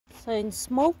So in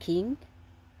smoking,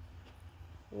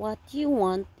 what you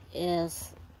want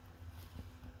is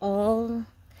all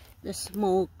the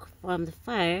smoke from the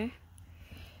fire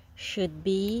should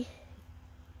be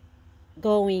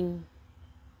going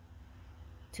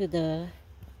to the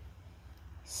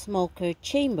smoker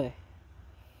chamber.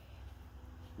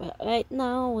 But right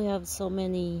now we have so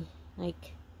many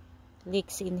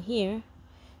leaks in here,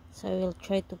 so we'll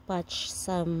try to patch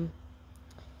some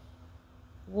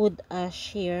wood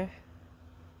ash here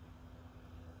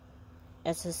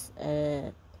as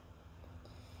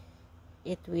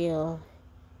it will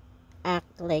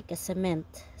act like a cement.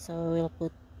 So we'll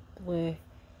put where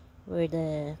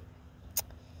the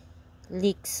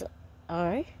leaks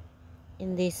are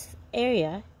in this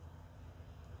area,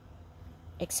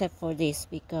 except for this,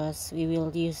 because we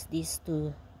will use this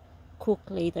to cook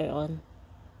later on.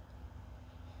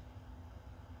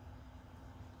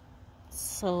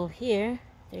 So here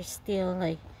there's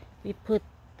still we put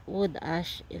wood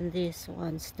ash in these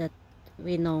ones that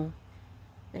we know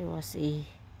there was a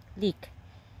leak,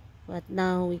 but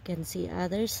now we can see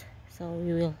others, so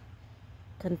we will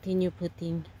continue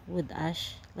putting wood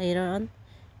ash later on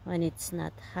when it's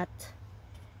not hot.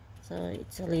 So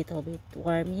it's a little bit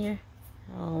warm here.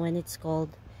 When it's cold,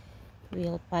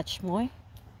 we'll patch more.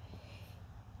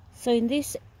 So in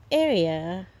this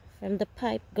area, from the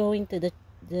pipe going to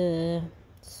the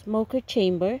smoker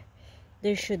chamber,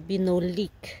 there should be no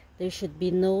leak. There should be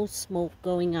no smoke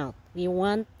going out. We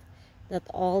want that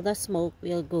all the smoke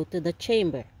will go to the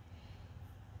chamber.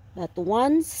 But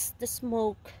once the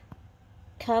smoke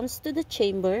comes to the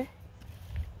chamber,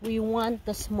 we want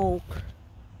the smoke,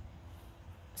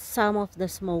 some of the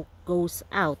smoke goes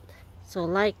out. So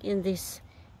like in this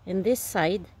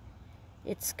side,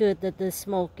 it's good that the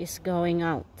smoke is going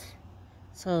out,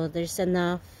 so there's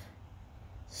enough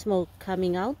smoke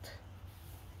coming out.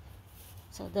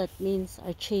 So that means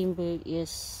our chamber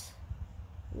is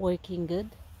working good.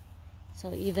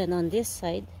 So even on this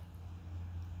side,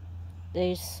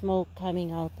 there's smoke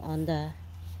coming out on the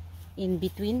in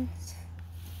between.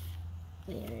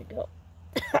 There we go.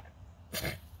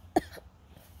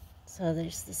 So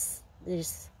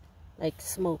there's like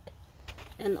smoke,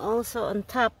 and also on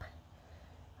top,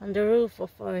 on the roof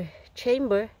of our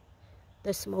chamber,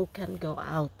 the smoke can go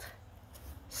out.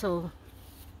 So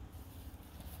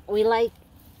we like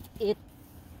it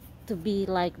to be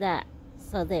like that.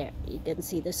 So there, you can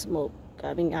see the smoke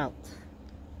coming out.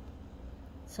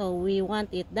 So we want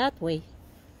it that way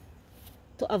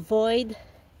to avoid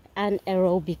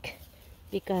anaerobic,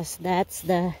 because that's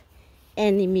the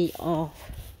enemy of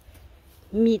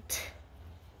meat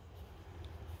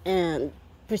and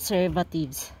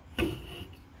preservatives,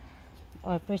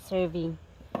 or preserving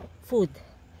food.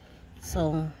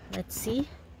 So let's see.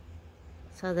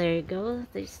 So there you go,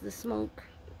 there's the smoke.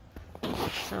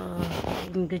 So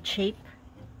in good shape,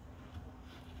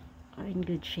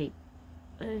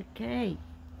 okay.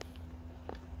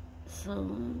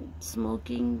 So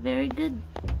smoking very good.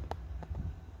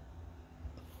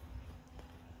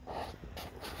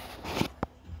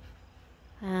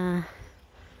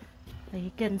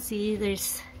 You can see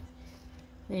there's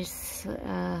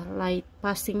light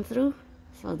passing through,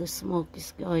 so the smoke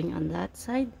is going on that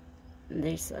side, and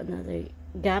there's another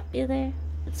gap in there.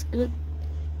 That's good.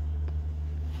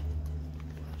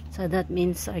 So that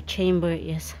means our chamber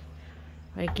is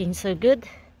working so good.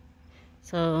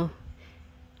 So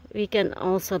we can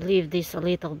also leave this a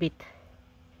little bit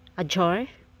ajar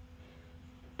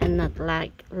and not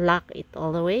lock it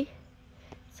all the way.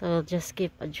 So just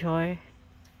keep ajar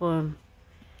for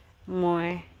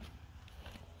more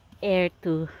air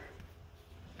to,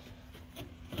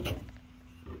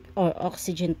 or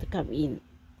oxygen to come in.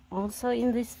 Also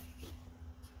in this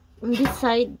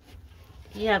side,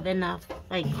 you have enough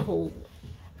hole,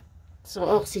 so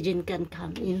oxygen can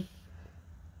come in.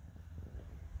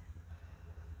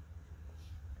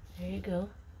 There you go.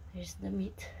 There's the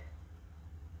meat.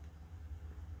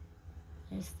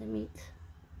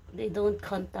 They don't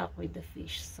contact with the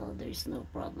fish, so there's no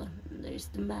problem. There's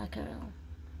the mackerel.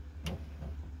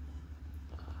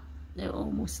 They're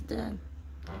almost done.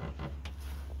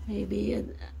 Maybe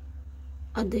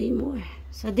a day more.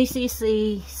 So this is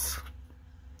a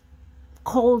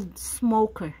cold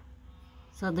smoker,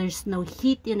 so there's no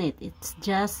heat in it. It's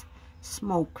just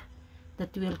smoke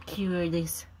that will cure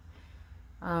this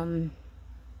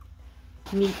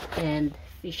meat and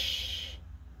fish.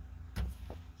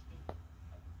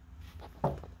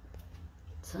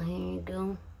 So here you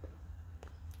go.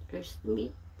 There's the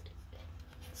meat.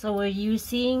 So we're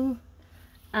using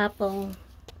apple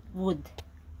wood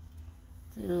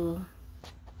to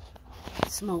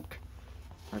smoke.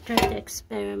 I'll try to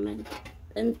experiment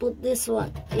and put this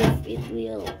one if it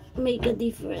will make a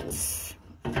difference.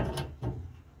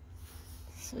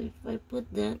 So if I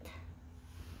put that,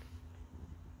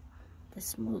 the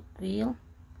smoke wheel,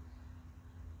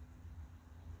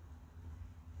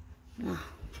 no,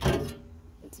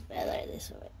 it's better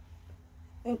this way.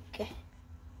 Okay,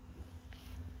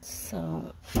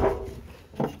 so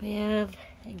we have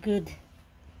a good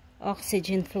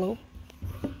oxygen flow,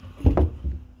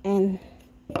 and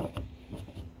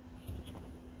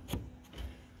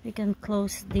we can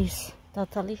close this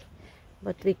totally,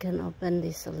 but we can open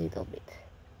this a little bit.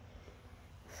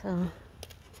 So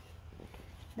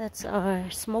that's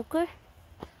our smoker,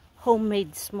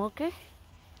 homemade smoker.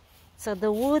 So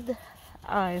the wood,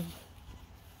 our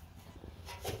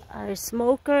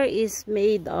smoker is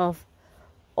made of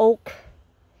oak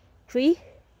tree.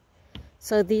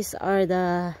 So these are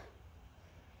the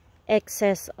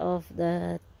excess of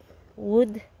the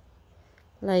wood.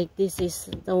 Like this is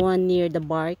the one near the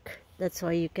bark. That's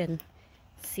why you can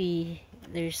see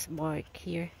there's bark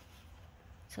here.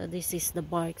 So this is the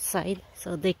bark side.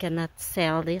 So they cannot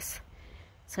sell this.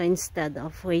 So instead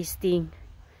of wasting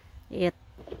it,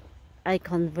 I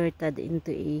converted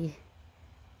into a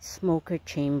smoker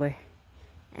chamber.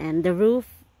 And the roof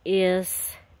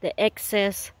is the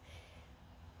excess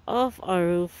of our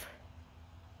roof.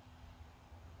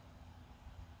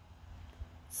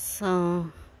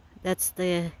 So that's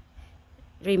the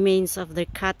remains of the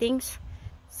cuttings,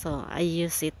 so I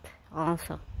use it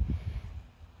also.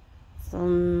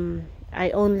 So I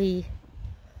only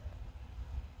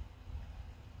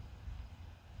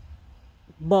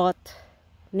bought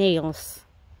nails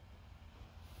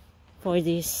for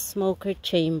this smoker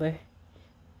chamber,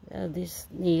 these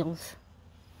nails,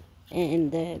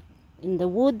 and in the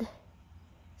wood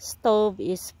stove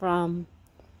is from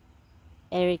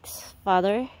Eric's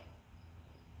father.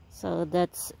 So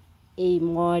that's a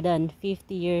more than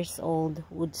 50 years old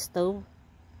wood stove.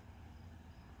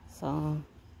 So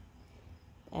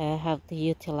I have to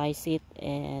utilize it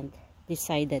and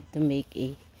decided to make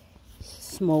a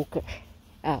smoker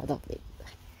out of it.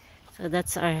 So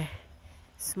that's our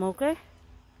smoker,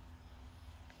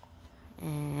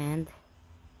 and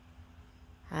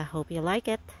I hope you like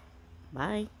it.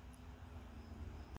 Bye.